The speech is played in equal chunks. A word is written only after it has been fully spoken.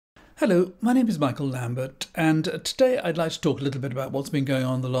Hello, my name is Michael Lambert, and today I'd like to talk a little bit about what's been going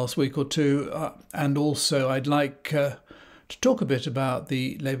on the last week or two, and also I'd like to talk a bit about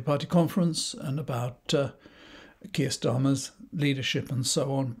the Labour Party conference and about Keir Starmer's leadership and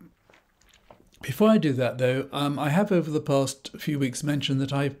so on. Before I do that, though, I have over the past few weeks mentioned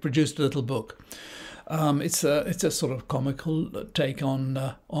that I've produced a little book. It's a sort of comical take on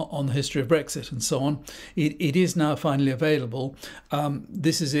the history of Brexit and so on. It is now finally available.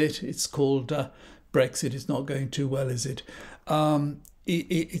 This is it. It's called Brexit is Not Going Too Well, Is It?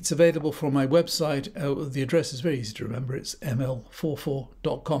 It's available from my website. The address is very easy to remember. It's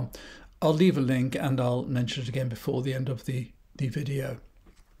ml44.com. I'll leave a link and I'll mention it again before the end of the video.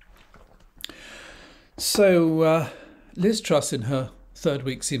 So Liz Truss in her third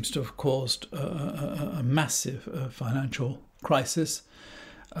week seems to have caused a massive financial crisis.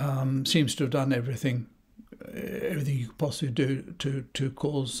 Seems to have done everything you could possibly do to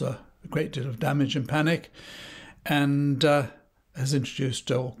cause a great deal of damage and panic, and has introduced,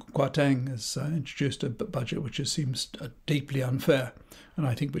 or Kwarteng has introduced a budget which seems deeply unfair, and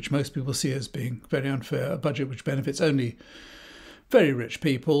I think which most people see as being very unfair, a budget which benefits only very rich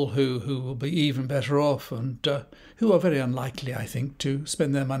people who will be even better off, and who are very unlikely, I think, to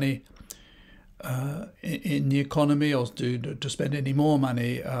spend their money in the economy or to spend any more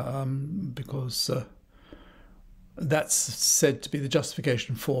money, because that's said to be the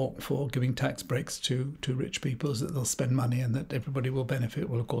justification for giving tax breaks to rich people, is that they'll spend money and that everybody will benefit.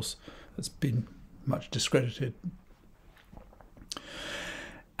 Well, of course, it's been much discredited.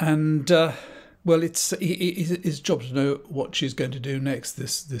 And well, it's his job to know what she's going to do next.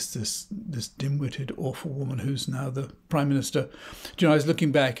 This dim-witted, awful woman who's now the Prime Minister. Do you know, I was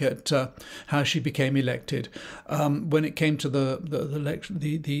looking back at how she became elected. When it came to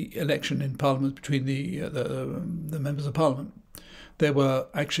the election in Parliament between the members of Parliament, there were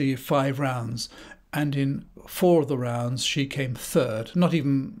actually 5 rounds, and in 4 of the rounds she came third. Not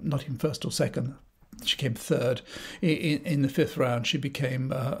even first or second. She came third. In the 5th round, she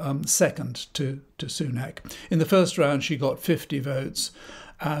became second to Sunak. In the first round, she got 50 votes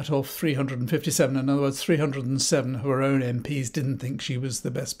out of 357. In other words, 307 of her own MPs didn't think she was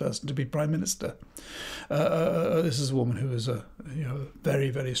the best person to be Prime Minister. This is a woman who is a very,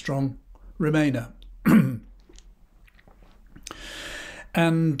 very strong Remainer.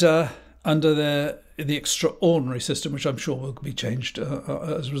 And under the extraordinary system, which I'm sure will be changed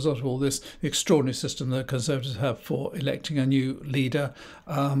as a result of all this, the extraordinary system that Conservatives have for electing a new leader,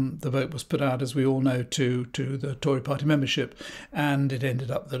 the vote was put out, as we all know, to the Tory party membership, and it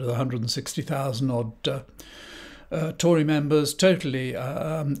ended up that 160,000 odd Tory members, totally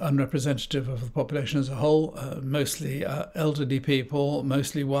unrepresentative of the population as a whole, mostly elderly people,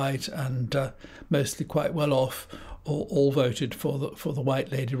 mostly white, and mostly quite well off, all voted for the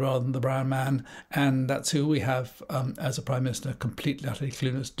white lady rather than the brown man, and that's who we have as a Prime Minister, completely, utterly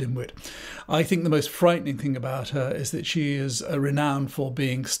clueless dimwit. I think the most frightening thing about her is that she is renowned for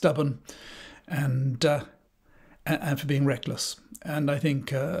being stubborn and for being reckless, and I think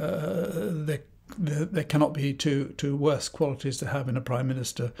there cannot be two worse qualities to have in a Prime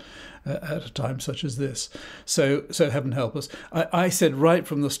Minister at a time such as this. So heaven help us. I said right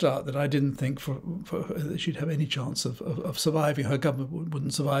from the start that I didn't think that she'd have any chance of surviving. Her government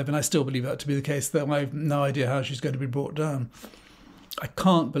wouldn't survive, and I still believe that to be the case, though I have no idea how she's going to be brought down. I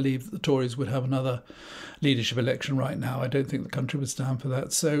can't believe that the Tories would have another leadership election right now. I don't think the country would stand for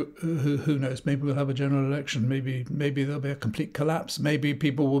that. So who knows? Maybe we'll have a general election. Maybe there'll be a complete collapse. Maybe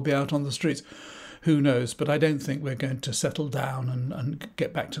people will be out on the streets. Who knows? But I don't think we're going to settle down and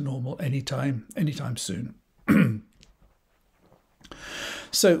get back to normal anytime soon.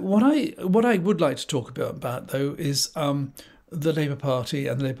 So what I would like to talk about though is the Labour Party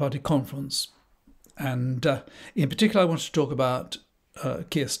and the Labour Party conference, and in particular I want to talk about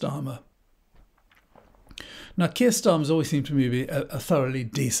Keir Starmer. Now, Keir Starmer's always seemed to me to be a thoroughly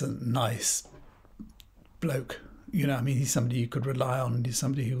decent, nice bloke. You know, I mean, he's somebody you could rely on, and he's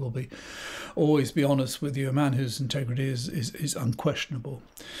somebody who will always be honest with you, a man whose integrity is unquestionable.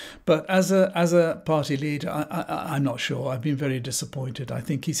 But as a party leader, I'm not sure. I've been very disappointed. I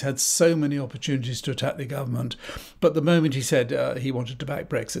think he's had so many opportunities to attack the government, but the moment he said he wanted to back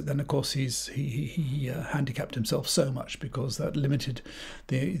Brexit, then of course he handicapped himself so much, because that limited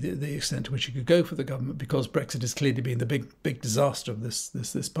the extent to which he could go for the government, because Brexit has clearly been the big disaster of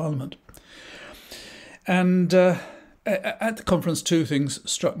this Parliament. And at the conference, 2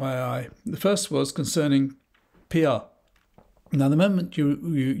 things struck my eye. The first was concerning PR. Now, the moment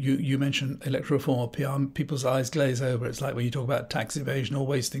you mention electoral reform or PR, people's eyes glaze over. It's like when you talk about tax evasion or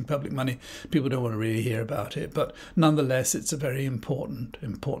wasting public money, people don't want to really hear about it. But nonetheless, it's a very important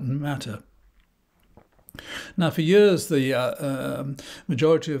matter. Now, for years, the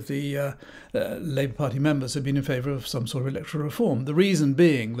majority of the Labour Party members have been in favour of some sort of electoral reform. The reason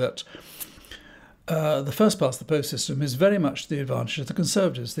being that the first past the post system is very much the advantage of the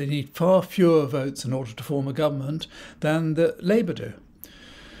Conservatives. They need far fewer votes in order to form a government than the Labour do,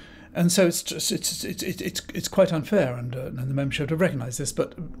 and so it's quite unfair, and the membership have recognised this.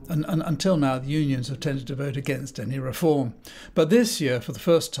 But until now, the unions have tended to vote against any reform. But this year, for the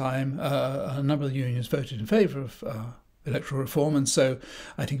first time, a number of the unions voted in favour of electoral reform, and so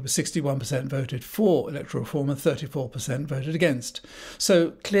I think it was 61% voted for electoral reform and 34% voted against.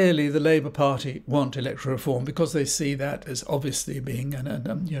 So clearly the Labour Party want electoral reform because they see that as obviously being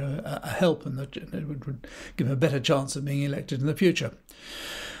a help, and that it would give them a better chance of being elected in the future.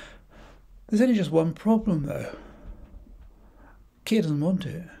 There's only just one problem though. Keir doesn't want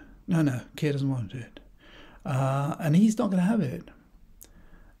it. No, Keir doesn't want it, and he's not going to have it,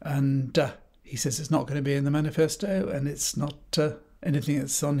 and he says it's not going to be in the manifesto, and it's not anything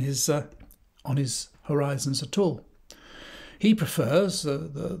that's on his horizons at all. He prefers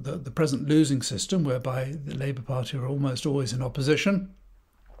the present losing system, whereby the Labour Party are almost always in opposition,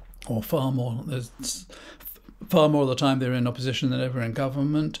 or far more of the time they're in opposition than ever in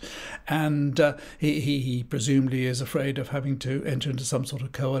government, and he presumably is afraid of having to enter into some sort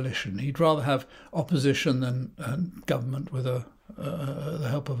of coalition. He'd rather have opposition than government with the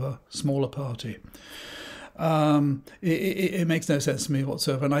help of a smaller party. It makes no sense to me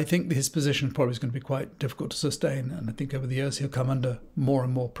whatsoever, and I think his position probably is going to be quite difficult to sustain, and I think over the years he'll come under more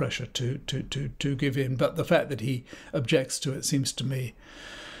and more pressure to give in. But the fact that he objects to it seems to me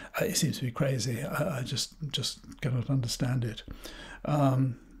crazy. I just cannot understand it.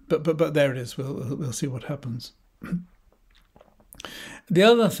 But there it is. We'll see what happens. The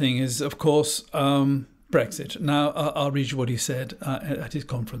other thing is, of course, Brexit. Now, I'll read you what he said at his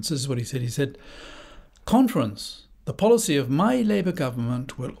conference. This is what he said. He said, "Conference, the policy of my Labour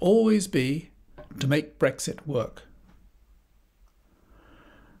government will always be to make Brexit work."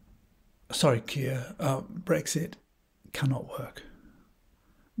 Sorry, Keir, Brexit cannot work.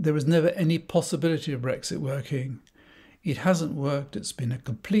 There was never any possibility of Brexit working. It hasn't worked. It's been a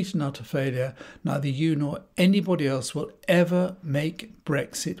complete and utter failure. Neither you nor anybody else will ever make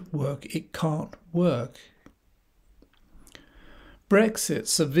Brexit work. It can't work. Brexit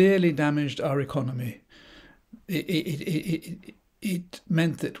severely damaged our economy. It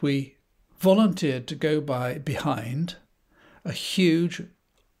meant that we volunteered to go behind a huge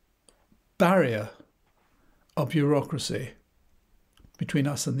barrier of bureaucracy between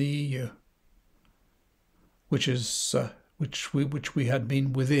us and the EU, which we had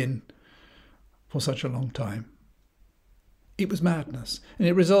been within for such a long time. It was madness, and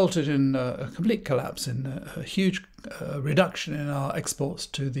it resulted in a complete collapse, in a huge reduction in our exports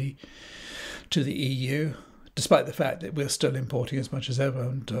to the EU, despite the fact that we're still importing as much as ever,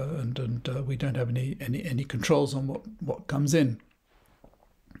 and we don't have any controls on what comes in.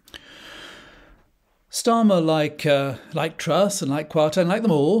 Starmer, like Truss and like Kwarteng, like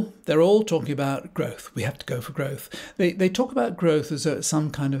them all, they're all talking about growth. We have to go for growth. They talk about growth as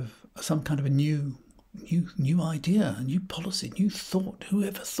some kind of a new idea, a new policy, new thought. Who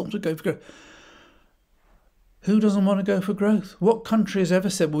ever thought of going for growth? Who doesn't want to go for growth? What country has ever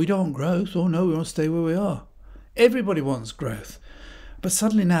said, well, we don't want growth? Oh no, we want to stay where we are. Everybody wants growth. But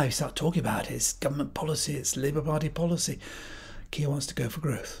suddenly now you start talking about it. It's government policy, it's Labour Party policy. Keir wants to go for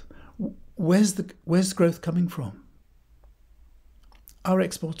growth. Where's the growth coming from? Our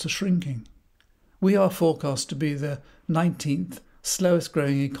exports are shrinking. We are forecast to be the 19th slowest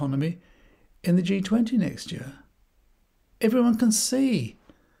growing economy in the G20 next year. Everyone can see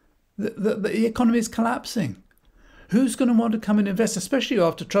that the economy is collapsing. Who's going to want to come and invest, especially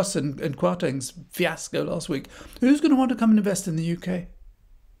after Truss and Kwarteng's fiasco last week? Who's going to want to come and invest in the UK?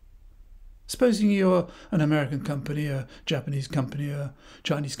 Supposing you're an American company, a Japanese company, a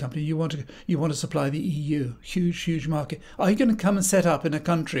Chinese company, you want to supply the EU, huge market. Are you going to come and set up in a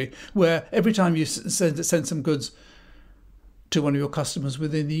country where every time you send some goods to one of your customers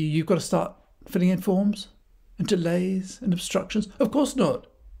within the EU, you've got to start filling in forms and delays and obstructions? Of course not.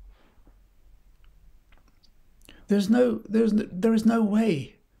 There is no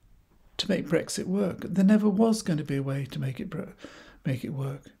way to make Brexit work. There never was going to be a way to make it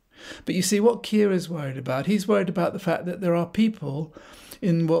work. But you see, what Keir is worried about, he's worried about the fact that there are people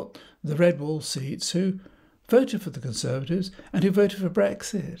in the red wall seats who voted for the Conservatives and who voted for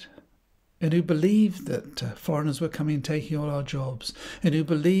Brexit. and who believed that foreigners were coming and taking all our jobs, and who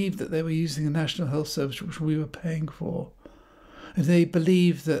believed that they were using the National Health Service, which we were paying for. And they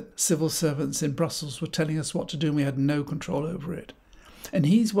believed that civil servants in Brussels were telling us what to do and we had no control over it. And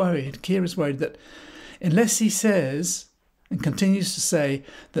he's worried, Keir is worried, that unless he says and continues to say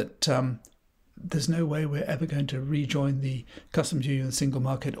that there's no way we're ever going to rejoin the customs union and single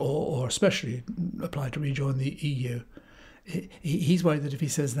market, or especially apply to rejoin the EU, he's worried that if he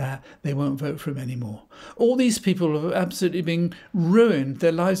says that, they won't vote for him anymore. All these people have absolutely been ruined.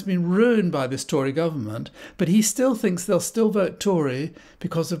 Their lives have been ruined by this Tory government, but he still thinks they'll still vote Tory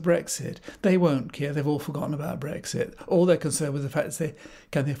because of Brexit. They won't care. They've all forgotten about Brexit. All they're concerned with the fact is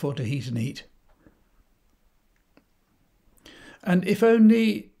can they afford to heat and eat. And if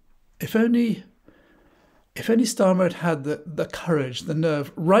only Starmer had had the courage, the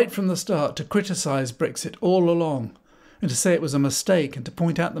nerve, right from the start to criticise Brexit all along, and to say it was a mistake, and to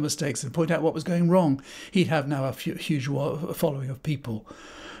point out the mistakes and point out what was going wrong, he'd have now a huge following of people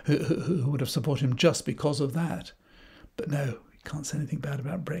who would have supported him just because of that. But no, he can't say anything bad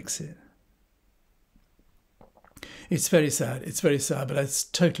about Brexit. It's very sad. It's very sad, but it's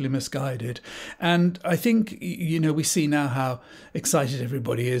totally misguided. And I think, we see now how excited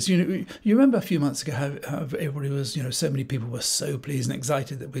everybody is. You remember a few months ago how everybody was, so many people were so pleased and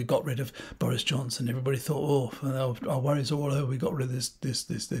excited that we got rid of Boris Johnson. Everybody thought, our worries are all over. We got rid of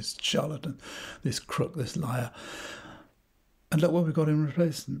this charlatan, this crook, this liar. And look what we got in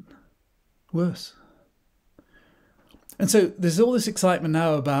replacement. Worse. And so there's all this excitement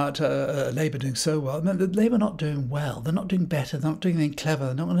now about Labour doing so well. Labour are not doing well. They're not doing better. They're not doing anything clever.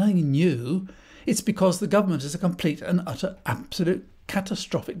 They're not doing anything new. It's because the government is a complete and utter, absolute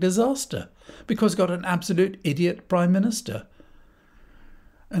catastrophic disaster. Because we've got an absolute idiot Prime Minister.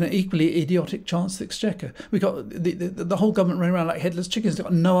 And an equally idiotic Chancellor Exchequer. We've got the whole government running around like headless chickens. They've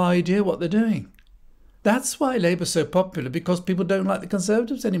got no idea what they're doing. That's why Labour's so popular, because people don't like the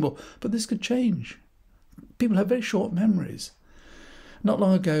Conservatives anymore. But this could change. People have very short memories. Not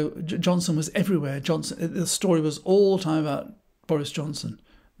long ago, Johnson was everywhere. The story was all the time about Boris Johnson.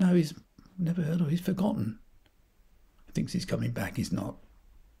 Now he's never heard of. He's forgotten. He thinks he's coming back. He's not.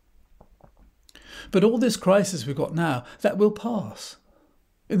 But all this crisis we've got now, that will pass.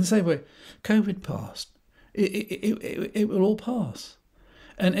 In the same way, COVID passed. It will all pass.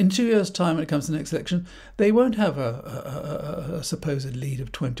 And in 2 years' time, when it comes to the next election, they won't have a supposed lead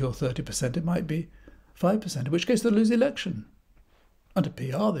of 20 or 30%. It might be 5%, in which case they'll lose the election. Under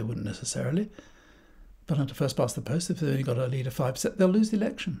PR, they wouldn't necessarily. But under first past the post, if they've only got a lead of 5%, they'll lose the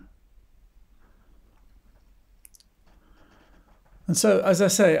election. And so, as I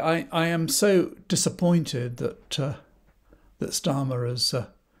say, I am so disappointed that Starmer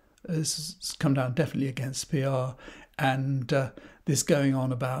has come down definitely against PR, and this going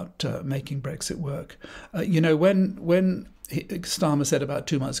on about making Brexit work. When Starmer said about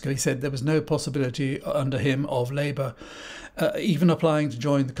 2 months ago, he said there was no possibility under him of Labour even applying to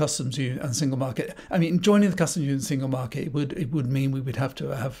join the customs union and single market. I mean, joining the customs union and single market, it would mean we would have to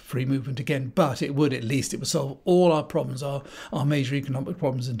have free movement again, but it would solve all our problems, our major economic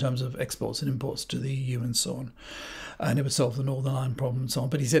problems in terms of exports and imports to the EU and so on. And it would solve the Northern Ireland problem and so on.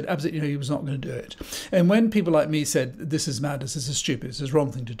 But he said absolutely he was not going to do it. And when people like me said, this is madness, this is stupid, this is the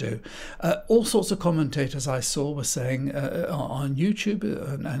wrong thing to do, all sorts of commentators I saw were saying on YouTube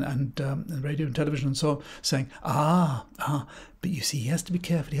and radio and television and so on, saying, but you see, he has to be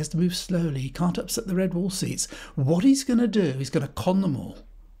careful, he has to move slowly, he can't upset the red wall seats. What he's going to do, he's going to con them all.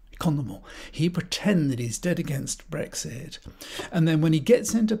 He pretend that he's dead against Brexit, and then when he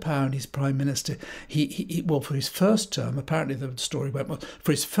gets into power and he's Prime Minister, for his first term, apparently the story went well,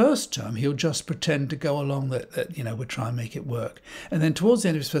 for his first term he'll just pretend to go along that we'll try and make it work, and then towards the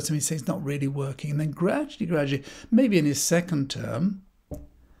end of his first term he says it's not really working, and then gradually, maybe in his second term,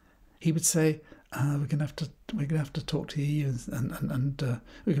 he would say, we're going to have to talk to the EU and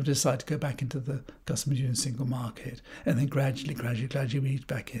we're going to decide to go back into the customs union single market, and then gradually we ease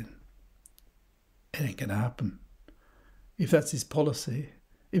back in. It ain't going to happen. If that's his policy,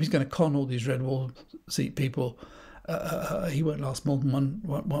 if he's going to con all these red wall seat people, he won't last more than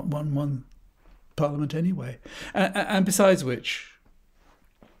one parliament anyway. And besides which,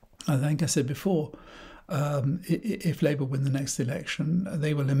 I think I said before, if Labour win the next election,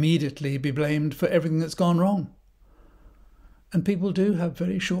 they will immediately be blamed for everything that's gone wrong. And people do have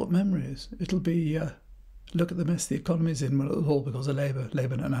very short memories. It'll be, look at the mess the economy's in. Well, it's all because of Labour.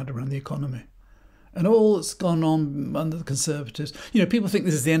 Labour don't know how to run the economy. And all that's gone on under the Conservatives. People think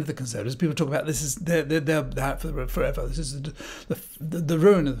this is the end of the Conservatives. People talk about this is they're out for forever. This is the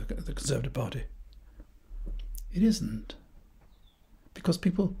ruin of the Conservative Party. It isn't. because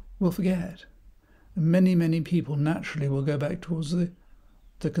people will forget. Many, many people naturally will go back towards the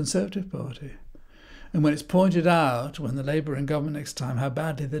Conservative Party. And when it's pointed out, when the Labour are in government next time, how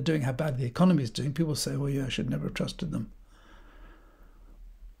badly they're doing, how badly the economy is doing, people say, well, yeah, I should never have trusted them.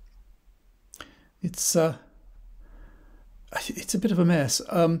 It's a bit of a mess.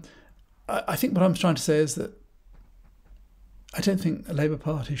 I think what I'm trying to say is that I don't think the Labour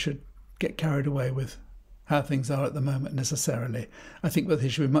Party should get carried away with how things are at the moment necessarily. I think that they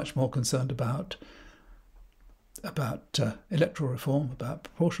should be much more concerned about electoral reform, about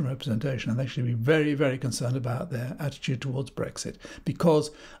proportional representation, and they should be very, very concerned about their attitude towards Brexit.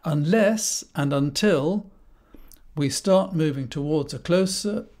 Because unless and until we start moving towards a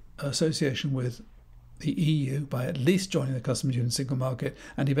closer association with the EU by at least joining the customs union single market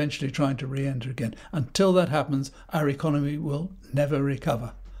and eventually trying to re-enter again, until that happens, our economy will never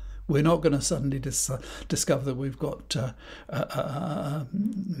recover. We're not going to suddenly discover that we've got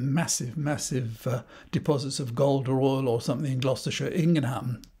massive deposits of gold or oil or something in Gloucestershire. It ain't going to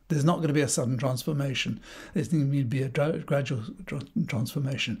happen. There's not going to be a sudden transformation. There's going to be a gradual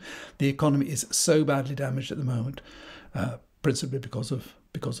transformation. The economy is so badly damaged at the moment, principally because of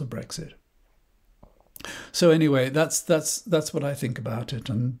Brexit. So anyway, that's what I think about it,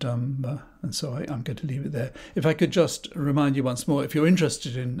 and so I'm going to leave it there. If I could just remind you once more, if you're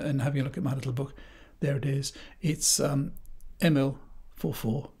interested in having a look at my little book, there it is. It's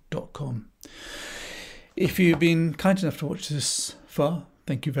ml44.com. If you've been kind enough to watch this far,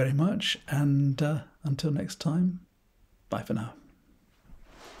 thank you very much, and until next time, bye for now.